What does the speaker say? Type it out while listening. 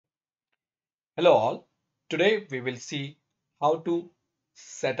Hello all. Today we will see how to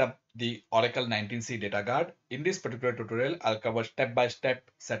set up the Oracle 19c data guard. In this particular tutorial, I'll cover step-by-step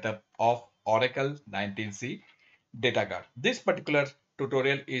setup of Oracle 19c data guard. This particular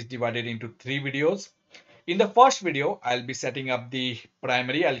tutorial is divided into 3 videos. In the first video, I'll be setting up the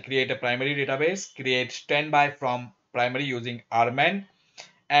primary. I'll create a primary database, create standby from primary using RMAN,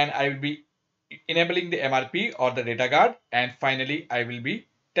 and I will be enabling the MRP or the data guard, and finally I will be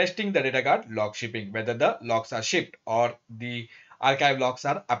testing the data guard log shipping, whether the logs are shipped or the archive logs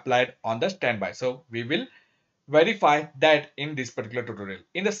are applied on the standby. So we will verify that in this particular tutorial.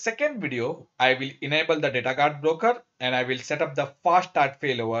 In the second video, I will enable the data guard broker and I will set up the fast start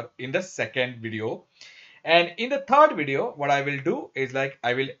failover in the second video. And in the third video, what I will do is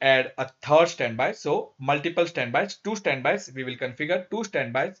I will add a third standby. So multiple standbys, 2 standbys, we will configure 2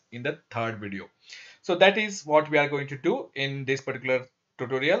 standbys in the third video. So that is what we are going to do in this particular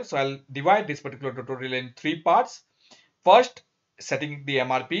tutorial. So I'll divide this particular tutorial in 3 parts. First, setting the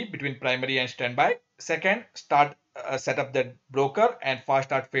MRP between primary and standby. Second, set up the broker and fast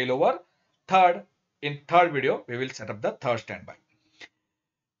start failover. Third, in third video, we will set up the third standby.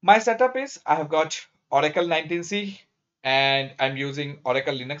 My setup is I have got Oracle 19c and I'm using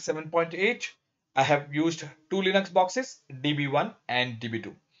Oracle Linux 7.8. I have used 2 Linux boxes, DB1 and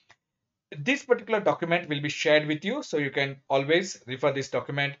DB2. This particular document will be shared with you, so you can always refer this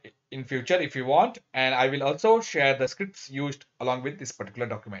document in future if you want, and I will also share the scripts used along with this particular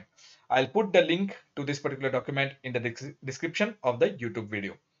document. I'll put the link to this particular document in the description of the YouTube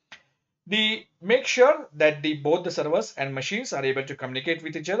video. Make sure that both the servers and machines are able to communicate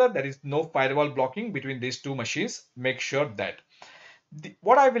with each other. There is no firewall blocking between these 2 machines. Make sure that.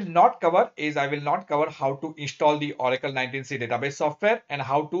 What I will not cover is I will not cover how to install the Oracle 19c database software and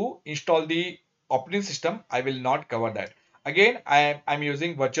how to install the operating system. I will not cover that. Again, I'm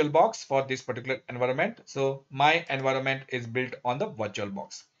using VirtualBox for this particular environment. So my environment is built on the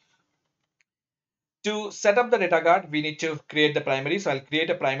VirtualBox. To set up the data guard, we need to create the primary. So I'll create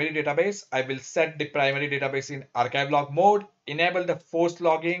a primary database. I will set the primary database in archive log mode, enable the forced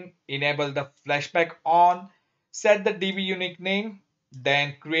logging, enable the flashback on, set the DB unique name,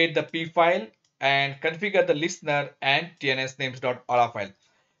 then create the P file and configure the listener and tnsnames.ora file.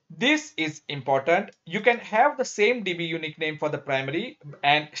 This is important. You can have the same DB unique name for the primary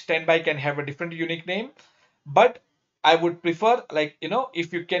and standby can have a different unique name, but I would prefer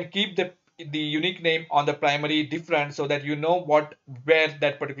if you can keep the unique name on the primary different so that you know where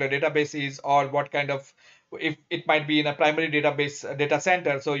that particular database is or what kind of, if it might be in a primary database data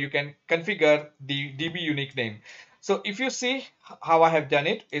center, so you can configure the DB unique name. So if you see how I have done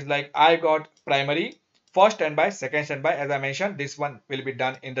it is I got primary, first standby, second standby. As I mentioned, this one will be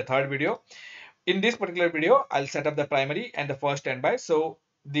done in the third video. In this particular video, I'll set up the primary and the first standby. So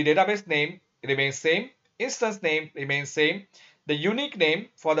the database name remains same, instance name remains same. The unique name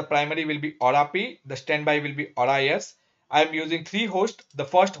for the primary will be ORAP, the standby will be ORAS. I am using 3 hosts. The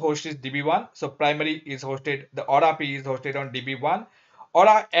first host is DB1, so primary is hosted, the ORAP is hosted on DB1,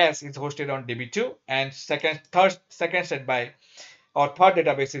 ORAS is hosted on DB2, and second standby or third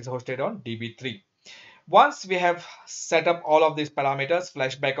database is hosted on DB3. Once we have set up all of these parameters,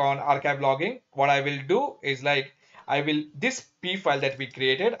 flashback on, archive logging, what I will do is this P file that we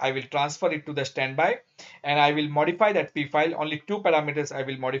created, I will transfer it to the standby and I will modify that P file. Only 2 parameters I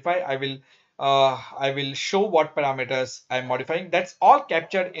will modify. I will show what parameters I'm modifying. That's all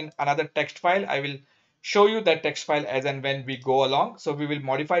captured in another text file. I will show you that text file as and when we go along. So we will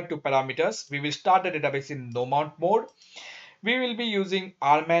modify 2 parameters. We will start the database in no mount mode. We will be using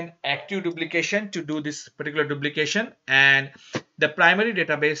RMAN active duplication to do this particular duplication, and the primary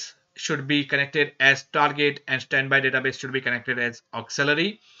database should be connected as target and standby database should be connected as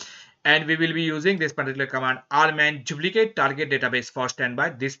auxiliary. And we will be using this particular command RMAN duplicate target database for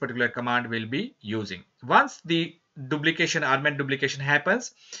standby. This particular command will be using. Once the duplication, RMAN duplication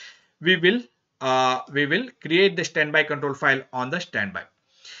happens, we will create the standby control file on the standby.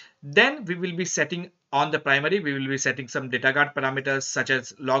 Then we will be setting on the primary, we will be setting some data guard parameters such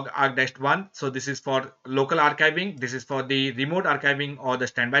as log arg-1. So this is for local archiving. This is for the remote archiving or the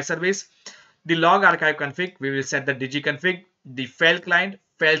standby service. The log archive config, we will set the DG config. The fail client,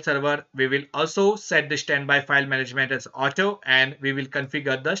 fail server, we will also set the standby file management as auto, and we will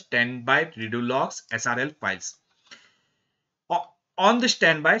configure the standby redo logs SRL files. On the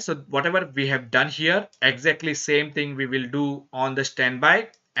standby, so whatever we have done here, exactly same thing we will do on the standby.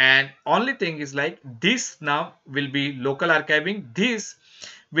 And only thing is this now will be local archiving. This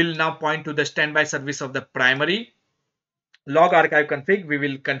will now point to the standby service of the primary. Log archive config, we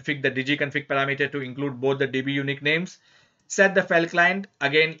will config the DG config parameter to include both the DB unique names. Set the file client,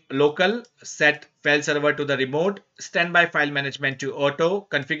 again local, set file server to the remote, standby file management to auto,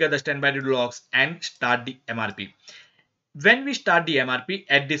 configure the standby logs and start the MRP. When we start the MRP,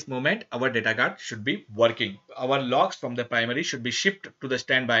 at this moment, our data guard should be working. Our logs from the primary should be shipped to the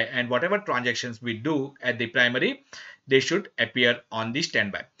standby, and whatever transactions we do at the primary, they should appear on the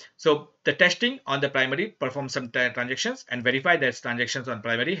standby. So the testing on the primary, perform some transactions and verify that transactions on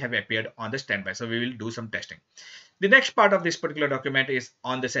primary have appeared on the standby. So we will do some testing. The next part of this particular document is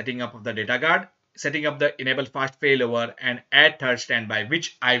on the setting up of the data guard, setting up the enable fast failover and add third standby,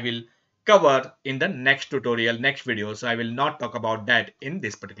 which I will cover in the next tutorial, next video. So I will not talk about that in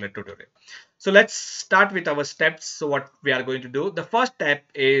this particular tutorial. So let's start with our steps. So what we are going to do, the first step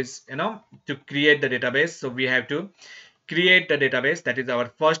is, to create the database. So we have to create the database. That is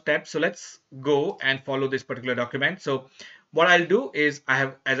our first step. So let's go and follow this particular document. So what I'll do is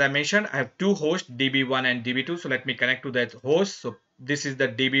as I mentioned, I have two hosts, DB1 and DB2. So let me connect to that host. So this is the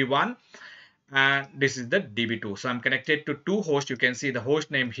DB1 and this is the DB2. So I'm connected to two hosts. You can see the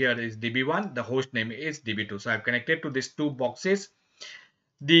host name here is DB1, the host name is DB2. So I've connected to these two boxes.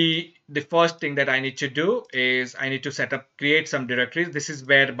 The first thing that I need to do is I need to create some directories. This is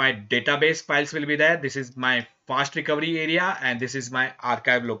where my database files will be there. This is my fast recovery area and this is my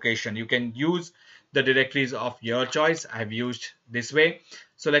archive location. You can use the directories of your choice. I've used this way.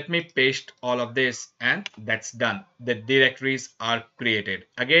 So let me paste all of this and that's done. The directories are created.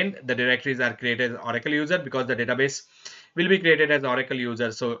 Again, the directories are created as Oracle user because the database will be created as Oracle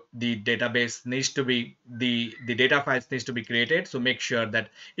user. So the database needs to be, the data files needs to be created. So make sure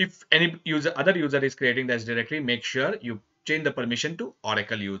that if any other user is creating this directory, make sure you change the permission to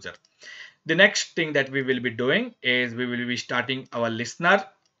Oracle user. The next thing that we will be doing is we will be starting our listener.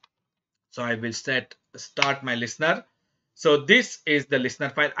 So I will start my listener. So this is the listener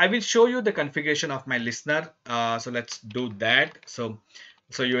file. I will show you the configuration of my listener. So let's do that. So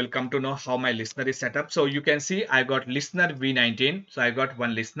you will come to know how my listener is set up. So you can see I got listener v19. So I got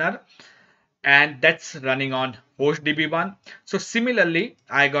one listener and that's running on host DB1. So similarly,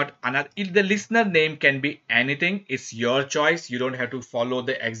 I got another. The listener name can be anything. It's your choice. You don't have to follow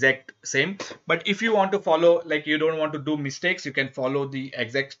the exact same. But if you want to follow, like you don't want to do mistakes, you can follow the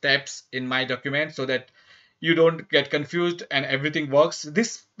exact steps in my document so that you don't get confused and everything works.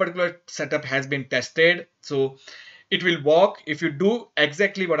 This particular setup has been tested. So it will work if you do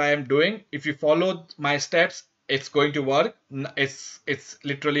exactly what I am doing. If you follow my steps, it's going to work. It's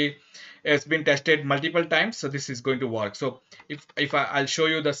literally, it's been tested multiple times, so this is going to work. So I'll show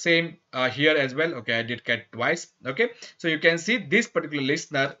you the same here as well. Okay, I did get twice. Okay, so you can see this particular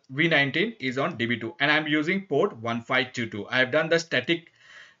listener v19 is on DB2 and I'm using port 1522. I have done the static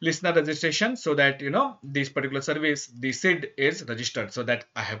listener registration so that this particular service, the SID is registered, so that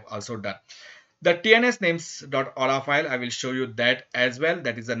I have also done. The tnsnames.aura file, I will show you that as well.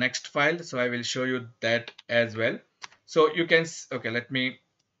 That is the next file. So I will show you that as well. So you can, okay, let me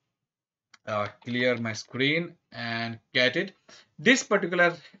clear my screen and get it. This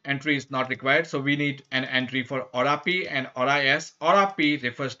particular entry is not required. So we need an entry for AuraP and AuraS. AuraP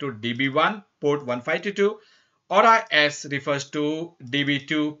refers to DB1 port 1522. AuraS refers to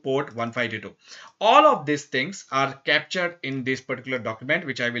DB2 port 1522. All of these things are captured in this particular document,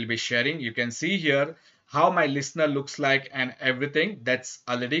 which I will be sharing. You can see here how my listener looks like and everything that's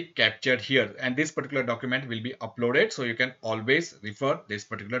already captured here. And this particular document will be uploaded. So you can always refer this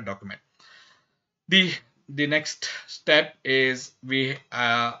particular document. The next step is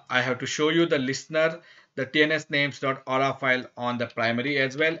I have to show you the listener, the tnsnames.aura file on the primary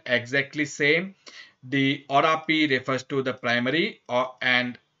as well. Exactly same. The AuraP refers to the primary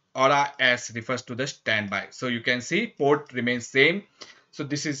and AuraS refers to the standby. So you can see port remains same. So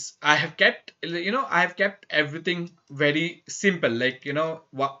this is, I have kept everything very simple, like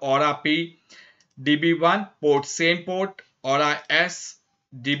AuraP DB1 port same port, AuraS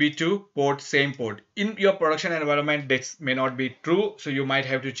DB2 port same port. In your production environment, this may not be true, so you might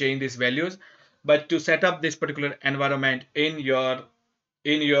have to change these values. But to set up this particular environment in your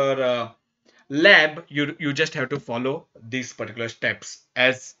lab, you just have to follow these particular steps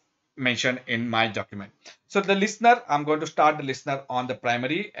as mentioned in my document. So the listener, I'm going to start the listener on the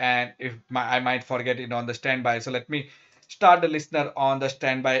primary, and if I might forget it on the standby. So let me start the listener on the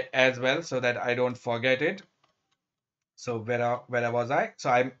standby as well so that I don't forget it. So where was I?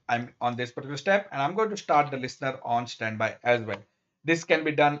 So I'm on this particular step and I'm going to start the listener on standby as well. This can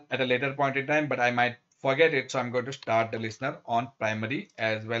be done at a later point in time, but I might forget it. So I'm going to start the listener on primary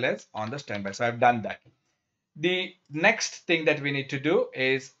as well as on the standby. So I've done that. The next thing that we need to do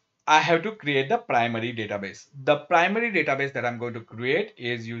is I have to create the primary database. The primary database that I'm going to create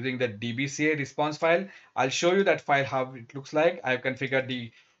is using the DBCA response file. I'll show you that file, how it looks like. I've configured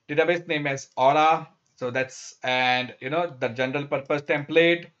the database name as Aura. So that's, and the general purpose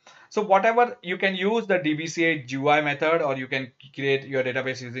template. So whatever, you can use the DBCA GUI method, or you can create your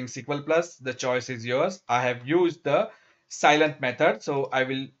database using SQL Plus. The choice is yours. I have used the silent method. So I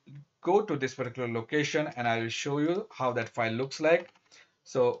will go to this particular location and I will show you how that file looks like.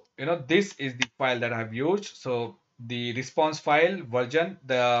 So, this is the file that I've used. So the response file version,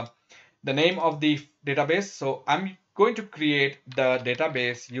 the name of the database. So I'm going to create the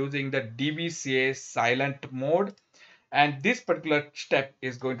database using the DBCA silent mode. And this particular step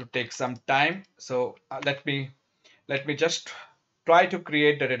is going to take some time. So let me just try to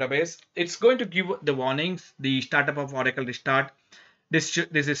create the database. It's going to give the warnings, the startup of Oracle restart. This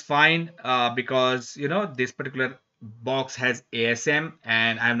is fine because this particular box has ASM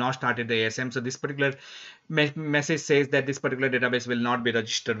and I have not started the ASM. So this particular message says that this particular database will not be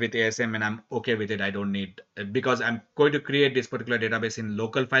registered with ASM, and I'm okay with it. I don't need, because I'm going to create this particular database in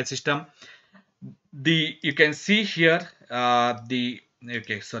local file system. You can see here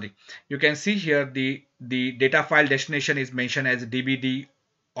you can see here the data file destination is mentioned as dbd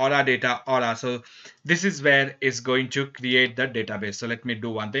aura data aura. So this is where it's going to create the database. So let me do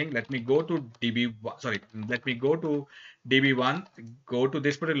one thing. Let me go to db1, go to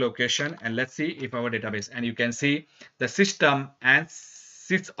this particular location, and let's see if our database, and you can see the system and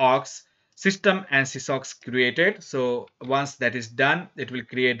sysocs created. So once that is done, it will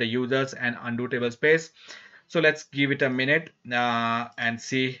create the users and undo table space. So let's give it a minute and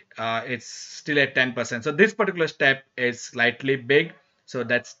see. It's still at 10%. So this particular step is slightly big. So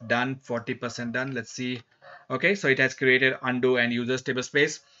that's done, 40% done. Let's see. Okay, so it has created undo and users table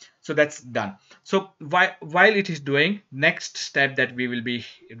space. So that's done. So while it is doing, next step that we will be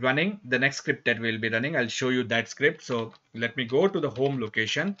running, the next script that we will be running, I'll show you that script. So let me go to the home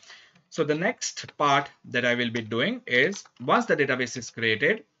location. So the next part that I will be doing is, once the database is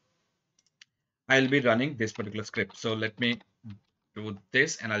created, I'll be running this particular script. So let me do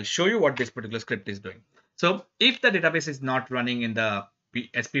this and I'll show you what this particular script is doing. So if the database is not running in the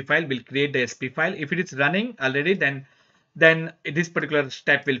SP file, we'll create the SP file. If it is running already, then this particular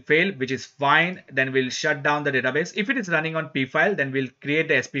step will fail, which is fine. Then we'll shut down the database. If it is running on P file, then we'll create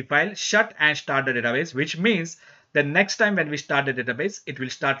the SP file, shut and start the database, which means the next time when we start the database, it will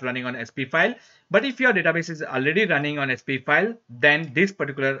start running on SP file. But if your database is already running on SP file, then this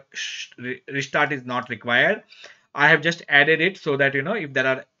particular restart is not required. I have just added it so that, if there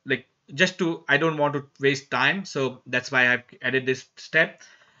are I don't want to waste time. So that's why I've added this step.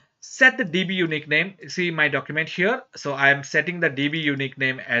 Set the DB unique name. See my document here. So I am setting the DB unique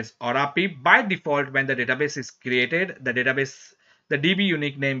name as AuraP. By default, when the database is created, the DB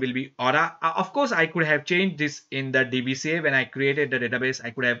unique name will be Aura. Of course, I could have changed this in the DBCA when I created the database. I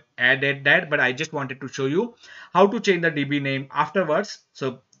could have added that, but I just wanted to show you how to change the DB name afterwards.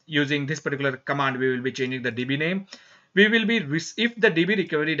 So using this particular command, we will be changing the DB name. We will be, if the DB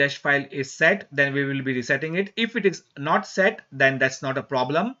recovery dash file is set, then we will be resetting it. If it is not set, then that's not a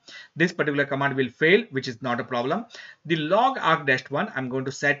problem. This particular command will fail, which is not a problem. The log arc dash one, I'm going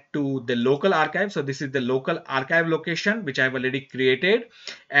to set to the local archive. So this is the local archive location, which I've already created.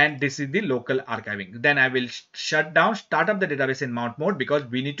 And this is the local archiving. Then I will shut down, start up the database in mount mode, because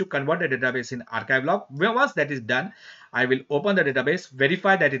we need to convert the database in archive log. Once that is done, I will open the database,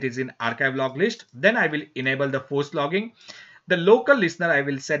 verify that it is in archive log list. Then I will enable the force logging. The local listener, I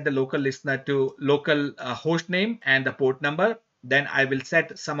will set the local listener to local host name and the port number. Then I will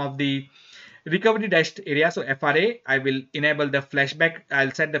set some of the recovery dash area. So FRA, I will enable the flashback.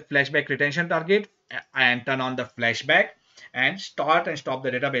 I'll set the flashback retention target and turn on the flashback, and start and stop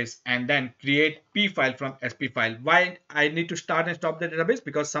the database, and then create P file from SP file. Why I need to start and stop the database?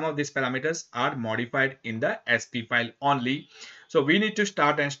 Because some of these parameters are modified in the SP file only. So we need to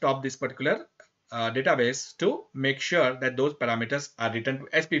start and stop this particular database to make sure that those parameters are written to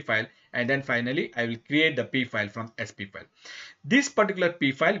SP file, and then finally I will create the P file from SP file. This particular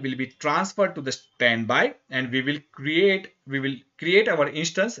P file will be transferred to the standby, and we will create our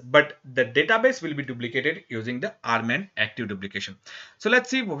instance, but the database will be duplicated using the rman active duplication. So let's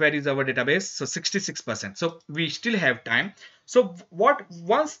see where is our database. So 66%. So we still have time. So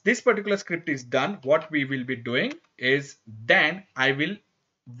once this particular script is done, what we will be doing is, then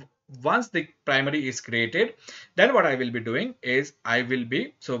once the primary is created, then what I will be doing is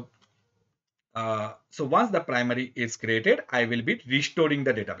so once the primary is created, I will be restoring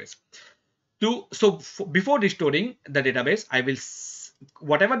the database. Before restoring the database, I will,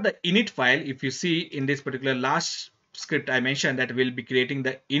 whatever the init file, if you see in this particular last script I mentioned that will be creating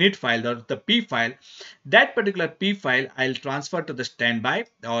the init file or the P file. That particular P file I'll transfer to the standby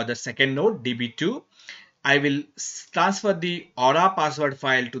or the second node db2. I will transfer the Aura password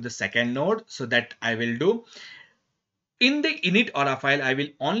file to the second node. So that I will do. In the init Aura file, I will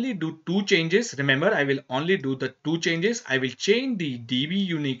only do two changes. Remember, I will only do the two changes. I will change the DB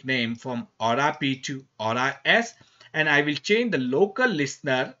unique name from Aura P to Aura S, and I will change the local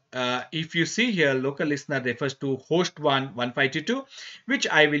listener. If you see here, local listener refers to host 1 1522, which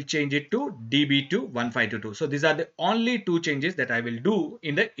I will change it to DB2 1522. So these are the only two changes that I will do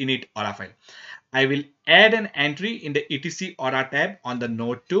in the init Aura file. I will add an entry in the etc Aura tab on the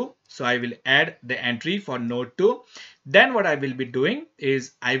node 2. So I will add the entry for node 2. Then what I will be doing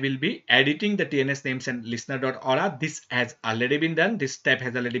is I will be editing the TNS names and listener.aura. This has already been done. This step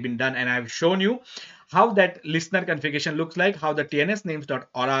has already been done, and I've shown you how that listener configuration looks like, how the TNS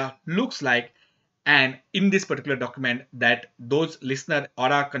names.aura looks like. And in this particular document, that those listener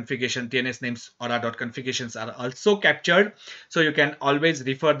Aura configuration TNS names Aura.configurations are also captured. So you can always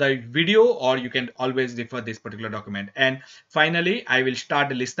refer the video, or you can always refer this particular document. And finally, I will start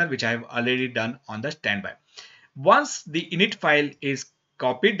the listener, which I have already done on the standby. Once the init file is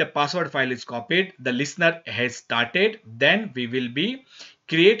copied, the password file is copied, the listener has started, then we will be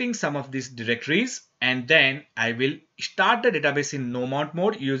creating some of these directories, and then I will start the database in no mount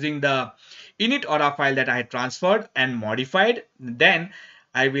mode using the init Aura file that I had transferred and modified. Then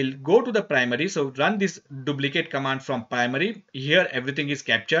I will go to the primary. So run this duplicate command from primary. Here everything is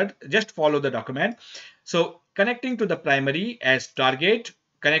captured. Just follow the document. So connecting to the primary as target,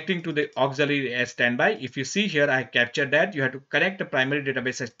 connecting to the auxiliary as standby. If you see here, I captured that you have to connect the primary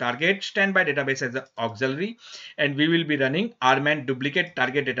database as target, standby database as the auxiliary, and we will be running rman duplicate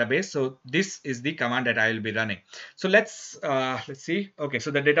target database. So this is the command that I will be running. So let's see. Okay, so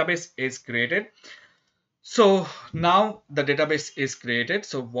the database is created. So now the database is created.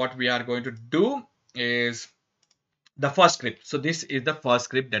 So what we are going to do is the first script. So this is the first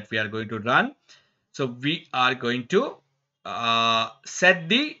script that we are going to run. So we are going to set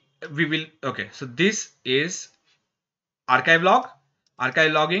the, we will, okay, so this is archive log,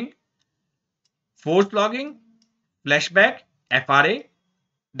 archive logging, force logging, flashback, FRA,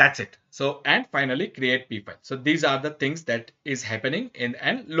 that's it. So, and finally create P file. So these are the things that is happening in,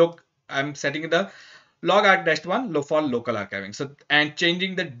 and look, I'm setting the log arc-1 for local archiving. So, and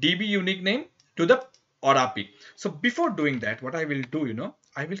changing the DB unique name to the Aura P. So before doing that, what I will do,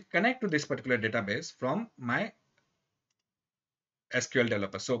 I will connect to this particular database from my SQL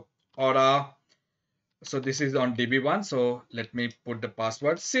developer. So Aura, so this is on DB1. So let me put the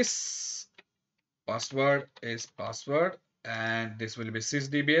password. Sys password is password, and this will be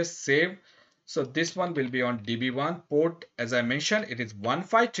sysdbs save. So this one will be on DB1 port. As I mentioned, it is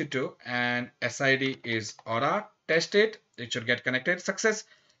 1522 and SID is Aura. Test it. It should get connected. Success,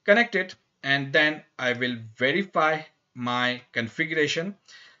 connected. And then I will verify my configuration.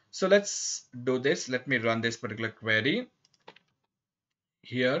 So let's do this. Let me run this particular query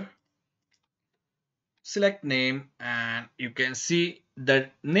here. Select name, and you can see the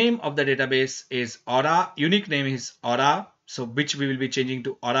name of the database is Aura. Unique name is Aura. So which we will be changing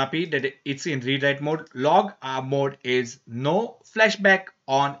to Aura P. That it's in read write mode. Log mode is no. Flashback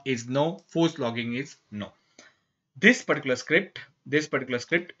on is no. Force logging is no. This particular script is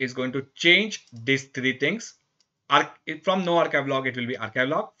going to change these three things. From no archive log, it will be archive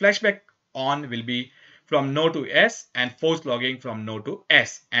log. Flashback on will be from no to S, and force logging from no to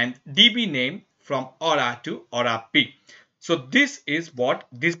S, and DB name from Aura to Aura P. So this is what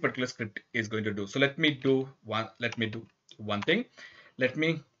this particular script is going to do. So let me do one thing. Let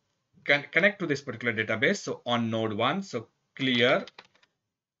me connect to this particular database. So on node 1, so clear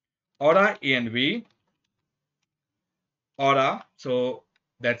Aura env Aura. So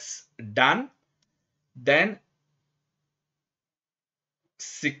that's done. Then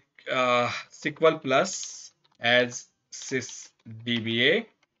SQL plus as sysdba,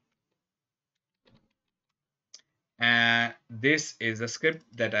 and this is the script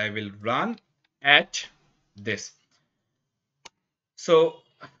that I will run at this. So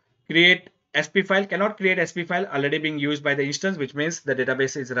create SP file, cannot create SP file, already being used by the instance, which means the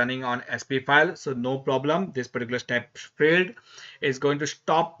database is running on SP file. So no problem, this particular step failed. Is going to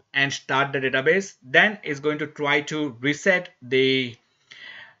stop and start the database. Then is going to try to reset the,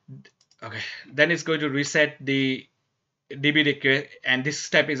 okay, then it's going to reset the DB request, and this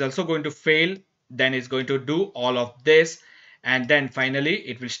step is also going to fail. Then it's going to do all of this, and then finally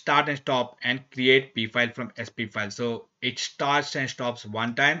it will start and stop and create P file from SP file. So it starts and stops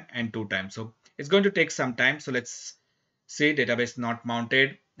one time and two times. So it's going to take some time. So let's see, database not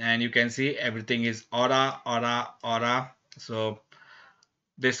mounted, and you can see everything is Aura. So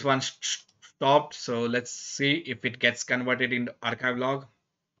this one stopped. So let's see if it gets converted into archive log.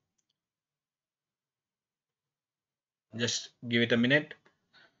 Just give it a minute.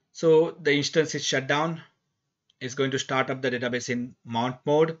 So the instance is shut down. It's going to start up the database in mount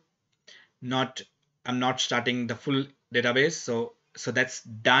mode. Not, I'm not starting the full database. So that's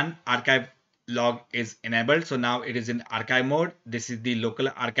done. Archive log is enabled. So now it is in archive mode. This is the local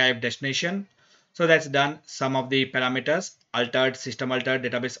archive destination. So that's done. Some of the parameters altered, system altered,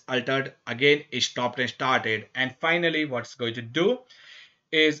 database altered. Again, it stopped and started. And finally, what's going to do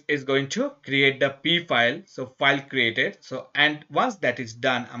is going to create the p file. So file created. So and once that is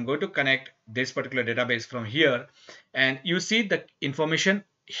done, I'm going to connect this particular database from here, and you see the information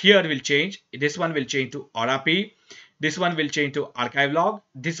here will change. This one will change to Aura P, this one will change to archive log,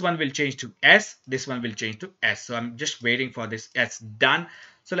 this one will change to S, this one will change to S. So I'm just waiting for this S done.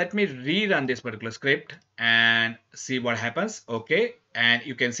 So let me rerun this particular script and see what happens. Okay, and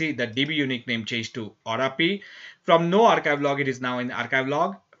you can see the DB unique name changed to Aura P. From no archive log, it is now in archive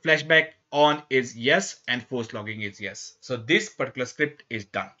log. Flashback on is yes, and force logging is yes. So this particular script is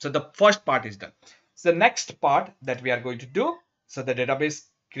done. So the first part is done. So the next part that we are going to do, so the database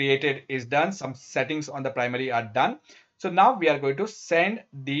created is done. Some settings on the primary are done. So now we are going to send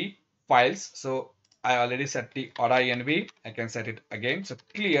the files. So I already set the Aura env. I can set it again. So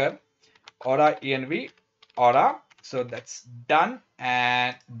clear Aura env Aura. So that's done.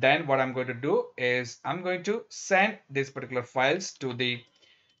 And then what I'm going to do is I'm going to send these particular files to the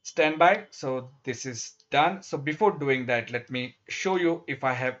standby. So this is done. So before doing that, let me show you if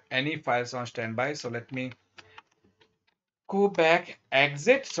I have any files on standby. So let me go back,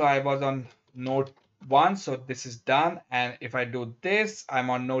 exit. So I was on node 1, so this is done. And if I do this,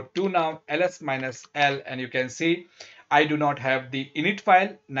 I'm on node 2 now, ls-l, and you can see I do not have the init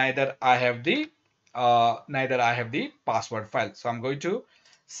file, neither I have the password file. So I'm going to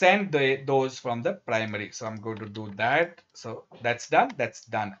send those from the primary. So I'm going to do that. So that's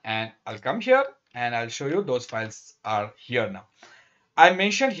done, and I'll come here and I'll show you those files are here now. I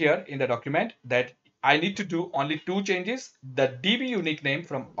mentioned here in the document that I need to do only two changes: the DB unique name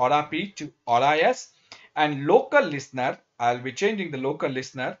from Aura P to Aura S, and local listener, I'll be changing the local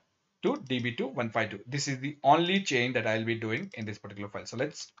listener to DB2 152. This is the only change that I'll be doing in this particular file. So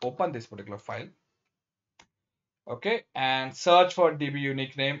let's open this particular file. Okay, and search for DB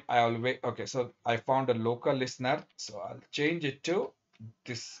unique name. Okay, so I found a local listener. So I'll change it to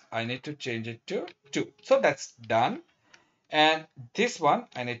this. I need to change it to 2. So that's done. And this one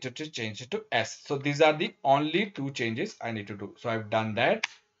I need to change it to S. So these are the only two changes I need to do. So I've done that.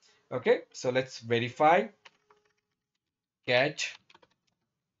 Okay, so let's verify. Catch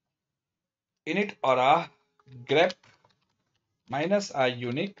init aura grep minus a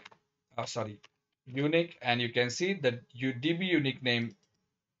unique, unique, and you can see that DB unique name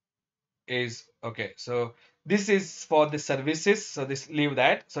is okay. So this is for the services. So this leave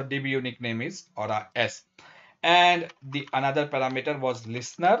that. So DB unique name is Aura S. And the another parameter was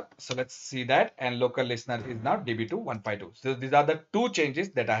listener. So let's see that. And local listener is now DB2 152. So these are the two changes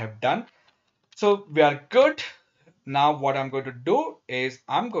that I have done. So we are good. Now what I'm going to do is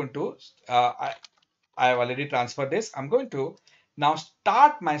I'm going to, I have already transferred this. I'm going to now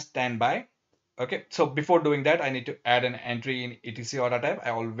start my standby. Okay, so before doing that, I need to add an entry in etc Aura tab.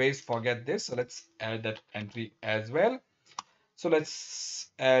 I always forget this. So let's add that entry as well. So let's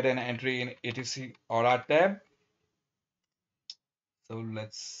add an entry in etc Aura tab. So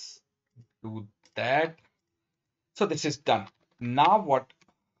let's do that. So this is done. Now what?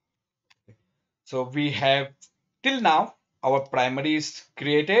 So we have till now our primary is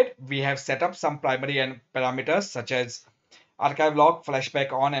created. We have set up some primary and parameters such as archive log,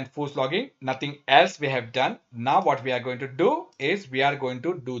 flashback on, and force logging. Nothing else we have done. Now what we are going to do is we are going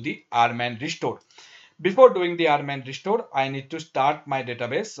to do the rman restore. Before doing the rman restore, I need to start my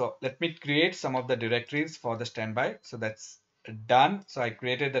database. So let me create some of the directories for the standby. So that's done. So I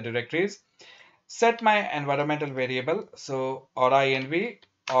created the directories. Set my environmental variable. So aura env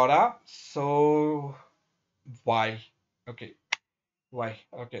aura. So y. Okay, y.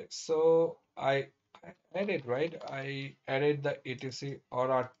 Okay, so I added, right? I added the etc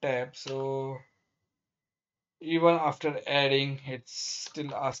aura tab. So even after adding, it's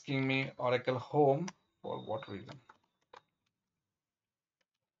still asking me Oracle home. For what reason?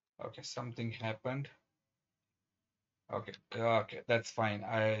 Okay, something happened. Okay, okay, that's fine.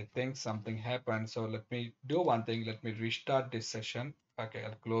 I think something happened. So let me do one thing. Let me restart this session. Okay,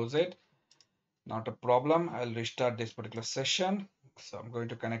 I'll close it. Not a problem. I'll restart this particular session. So I'm going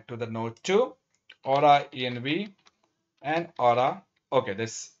to connect to the node 2, Aura env and Aura. Okay,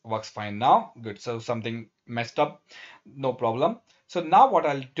 this works fine now. Good. So something messed up, no problem. So now what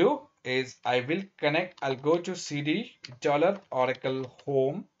I'll do is I'll go to cd $oracle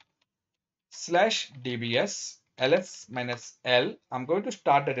home / dbs ls minus l. I'm going to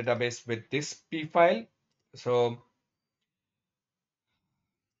start the database with this p file. So,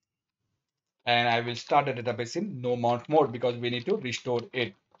 and I will start the database in no mount mode because we need to restore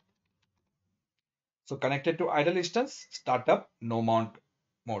it. So connected to idle instance, startup, no mount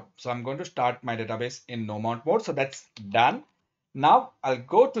mode. So I'm going to start my database in no mount mode. So that's done. Now I'll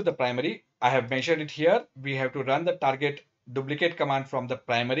go to the primary. I have mentioned it here. We have to run the target duplicate command from the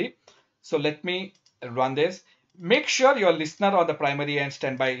primary. So let me run this. Make sure your listener on the primary and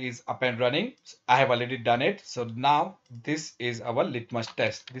standby is up and running. I have already done it. So now this is our litmus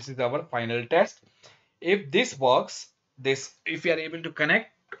test. This is our final test. If this works, if we are able to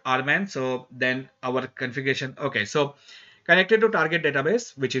connect rman, so then our configuration, okay, so connected to target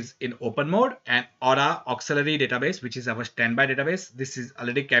database, which is in open mode, and aura auxiliary database, which is our standby database. This is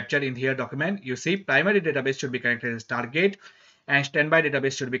already captured in here document. You see primary database should be connected as target and standby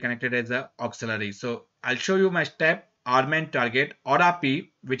database should be connected as a auxiliary. So I'll show you my step. Rman target aura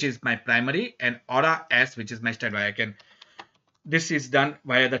p, which is my primary, and aura s, which is my standby. This is done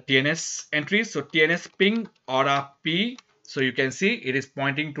via the TNS entries. So TNS ping aura P. So you can see it is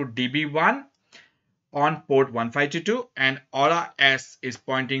pointing to DB1 on port 1522 and aura S is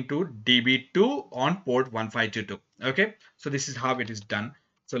pointing to DB2 on port 1522. Okay, so this is how it is done.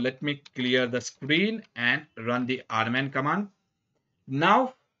 So let me clear the screen and run the rman command.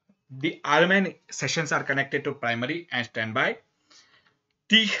 Now the rman sessions are connected to primary and standby.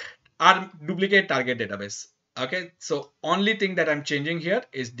 Our duplicate target database. Okay, so only thing that I'm changing here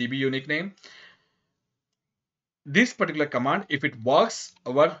is DB unique name. This particular command, if it works,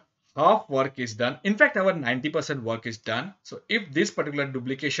 our half work is done. In fact, our 90% work is done. So if this particular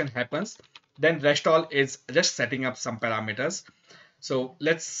duplication happens, then rest all is just setting up some parameters. So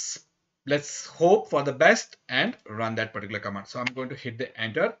let's hope for the best and run that particular command. So I'm going to hit the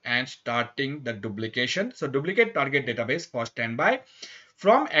enter and starting the duplication. So duplicate target database for standby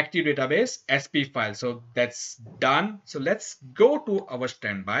from active database SP file. So that's done. So let's go to our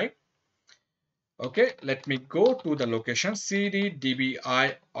standby. Okay, let me go to the location cd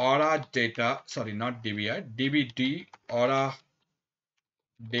dbi aura data, sorry, not dbi, dbd aura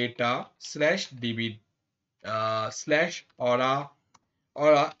data / db /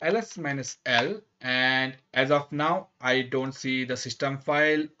 aura ls minus l, and as of now I don't see the system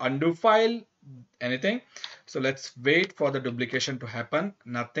file, undo file, anything. So let's wait for the duplication to happen.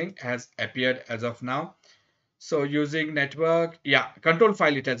 Nothing has appeared as of now. So using network, yeah, control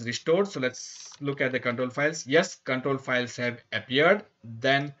file it has restored. So let's look at the control files. Yes, control files have appeared.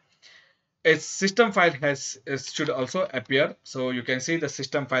 Then a system file should also appear. So you can see the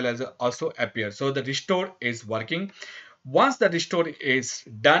system file has also appeared. So the restore is working. Once the restore is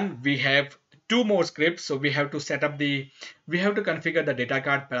done, we have two more scripts. So we have to configure the data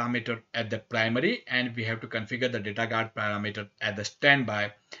guard parameter at the primary, and we have to configure the data guard parameter at the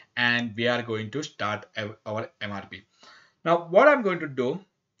standby, and we are going to start our MRP. Now what I'm going to do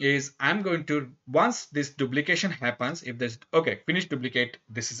is once this duplication happens, if there's, okay, finish duplicate,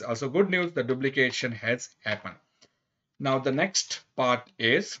 this is also good news, the duplication has happened. Now the next part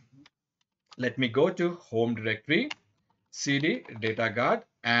is, let me go to home directory, cd data guard,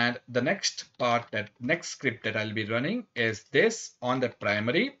 and the next script that I'll be running is this on the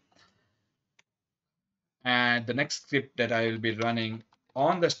primary, and the next script that I will be running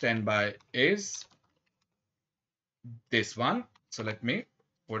on the standby is this one. So let me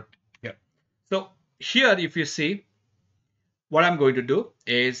put here. So here, if you see, what I'm going to do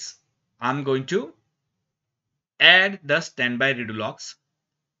is I'm going to add the standby redo logs.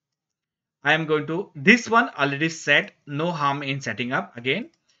 I am going to, this one already set, no harm in setting up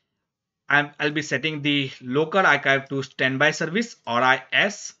again. I'll be setting the local archive to standby service or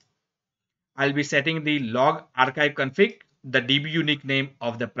IS. I'll be setting the log archive config, the DB unique name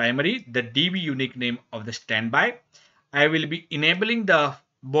of the primary, the DB unique name of the standby. I will be enabling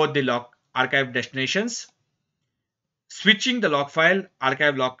both the log archive destinations, switching the log file,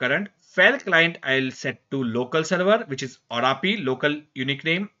 archive log current. File client I'll set to local server, which is ORAP, local unique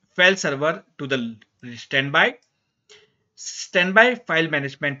name. File server to the standby. Standby file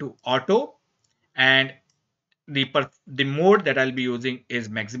management to auto, and the mode that I'll be using is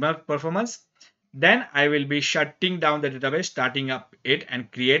maximum performance. Then I will be shutting down the database, starting up it and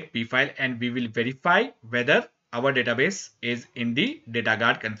create p file, and we will verify whether our database is in the data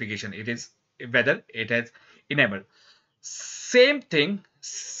guard configuration. It is, whether it has enabled. Same thing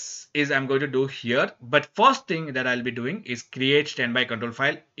is I'm going to do here. But first thing that I'll be doing is create standby control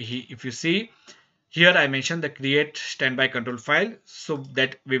file. If you see here, I mentioned the create standby control file, so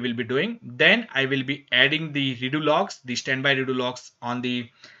that we will be doing. Then I will be adding the redo logs, the standby redo logs on the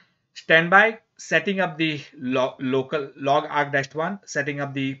standby, setting up the local log arg-1, setting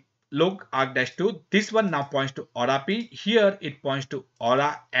up the log arg-2. This one now points to aura p. Here it points to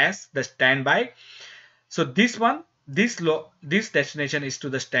aura s, the standby. So this one, this destination is to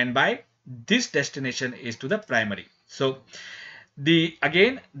the standby. This destination is to the primary. So the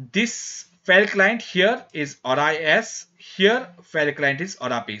again, this file client here is aura s, here file client is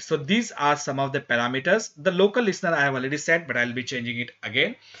aura p. So these are some of the parameters. The local listener I have already set, but I'll be changing it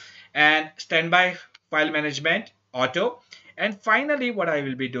again. And standby file management auto. And finally, what I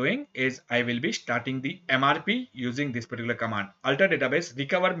will be doing is I will be starting the MRP using this particular command, alter database,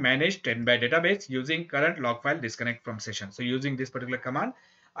 recover, manage standby database using current log file, disconnect from session. So using this particular command,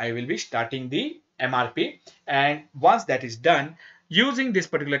 I will be starting the MRP. And once that is done, using this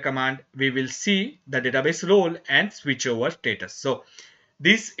particular command, we will see the database role and switch over status. So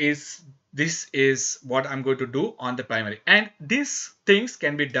this is what I'm going to do on the primary, and these things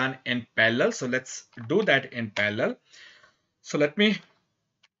can be done in parallel. So let's do that in parallel. So let me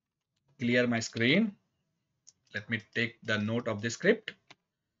clear my screen. Let me take the note of the script.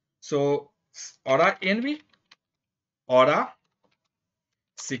 So aura env, aura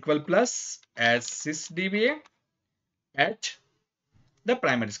SQL plus as sysdba at the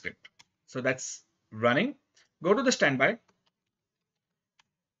primary script. So that's running. Go to the standby.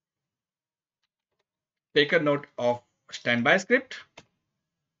 Take a note of standby script.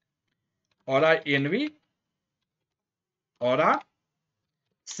 Aura env, aura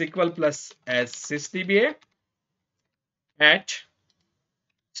SQL plus as sysdba at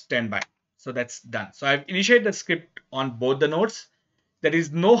standby. So that's done. So I've initiated the script on both the nodes. There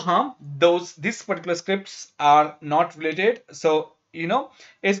is no harm. These particular scripts are not related. So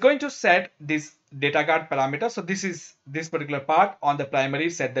it's going to set this data guard parameter. So this is this particular part. On the primary,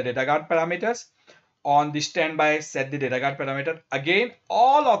 set the data guard parameters. On the standby, set the data guard parameter. Again,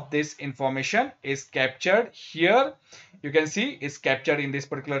 all of this information is captured here. You can see is captured in this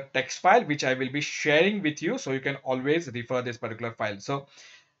particular text file, which I will be sharing with you. So you can always refer this particular file. So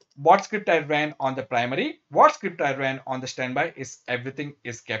what script I ran on the primary, what script I ran on the standby, is everything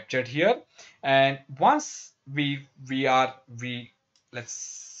is captured here. And once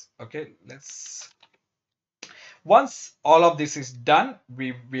once all of this is done,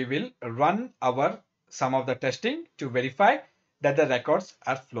 we will run our some of the testing to verify that the records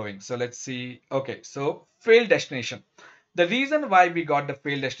are flowing. So let's see. Okay, so failed destination. The reason why we got the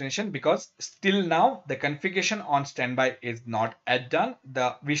failed destination, because still now the configuration on standby is not yet done.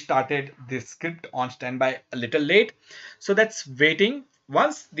 We started this script on standby a little late, so that's waiting.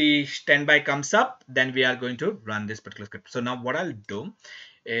 Once the standby comes up, then we are going to run this particular script. So now what I'll do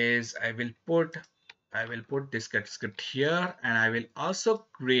is I will put this script here, and I will also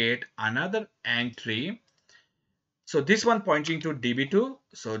create another entry. So this one pointing to db2,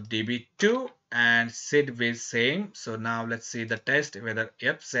 so db2 and sid with same. So now let's see the test whether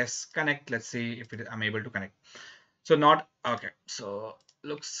yep says connect. Let's see if I'm able to connect. So not okay. So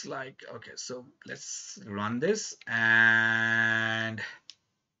looks like okay. So let's run this, and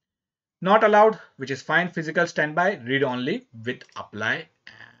not allowed, which is fine. Physical standby, read only with apply.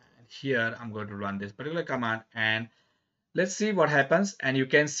 And here I'm going to run this particular command, and let's see what happens. And you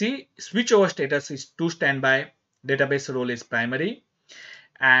can see switch over status is to standby, database role is primary,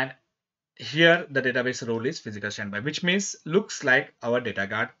 and here the database role is physical standby, which means looks like our data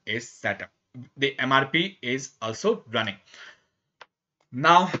guard is set up. The MRP is also running.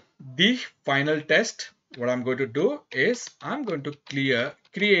 Now the final test, what I'm going to do is I'm going to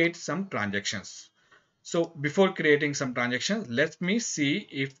create some transactions. So before creating some transactions, let me see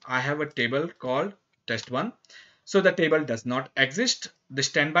if I have a table called test1. So the table does not exist. The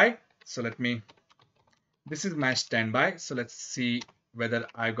standby. So this is my standby. So let's see whether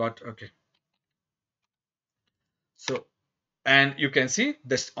I got okay. So, and you can see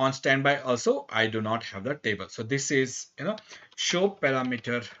this on standby also, I do not have the table. So this is, show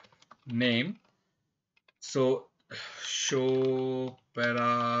parameter name. So show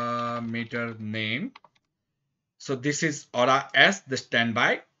parameter name. So this is aura s, the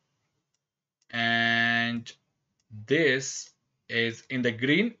standby, and this is in the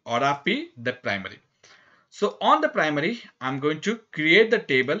green aura p, the primary. So on the primary, I'm going to create the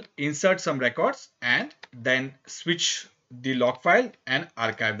table, insert some records, and then switch the log file and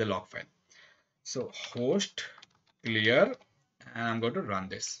archive the log file. So host clear, and I'm going to run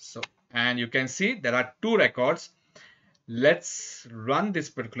this. So, and you can see there are two records. Let's run this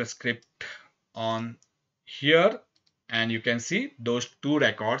particular script on here, and you can see those two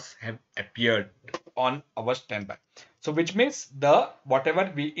records have appeared on our standby. So which means the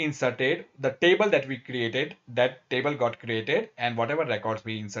whatever we inserted, the table that we created, that table got created, and whatever records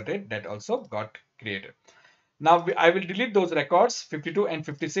we inserted, that also got created. Now I will delete those records, 52 and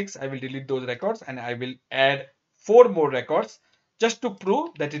 56. I will delete those records and I will add 4 more records just to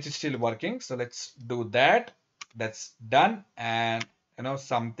prove that it is still working. So let's do that. That's done, and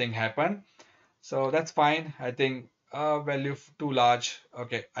something happened. So that's fine. I think value too large.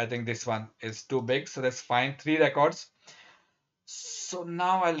 Okay, I think this one is too big. So that's fine. 3 records. So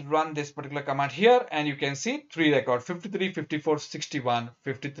now I'll run this particular command here, and you can see 3 records: 53, 54, 61,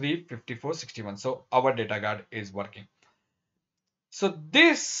 53, 54, 61. So our data guard is working. So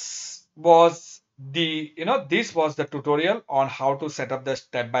this was the tutorial on how to set up the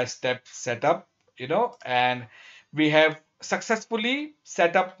step-by-step setup, and we have successfully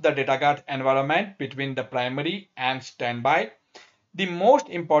set up the data guard environment between the primary and standby. The most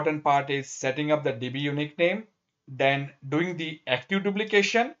important part is setting up the DB unique name, then doing the active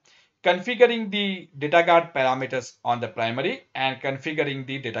duplication, configuring the data guard parameters on the primary, and configuring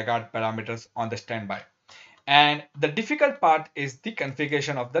the data guard parameters on the standby. And the difficult part is the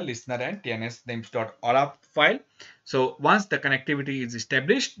configuration of the listener and TNS names.aura file. So once the connectivity is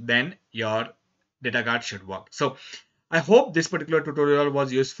established, then your data guard should work. So I hope this particular tutorial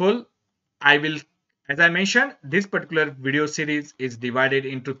was useful. As I mentioned, this particular video series is divided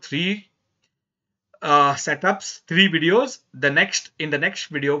into 3 setups, 3 videos. In the next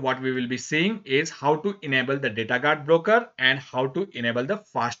video, what we will be seeing is how to enable the data guard broker and how to enable the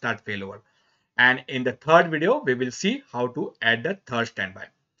fast start failover. And in the third video, we will see how to add the third standby.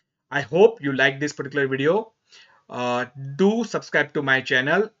 I hope you like this particular video. Do subscribe to my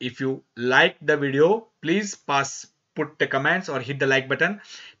channel. If you like the video, please put the comments or hit the like button.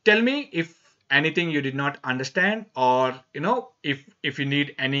 Tell me if anything you did not understand, or if you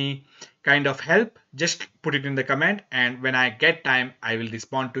need any kind of help, just put it in the comment, and when I get time, I will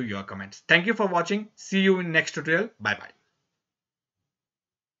respond to your comments. Thank you for watching. See you in next tutorial. Bye bye.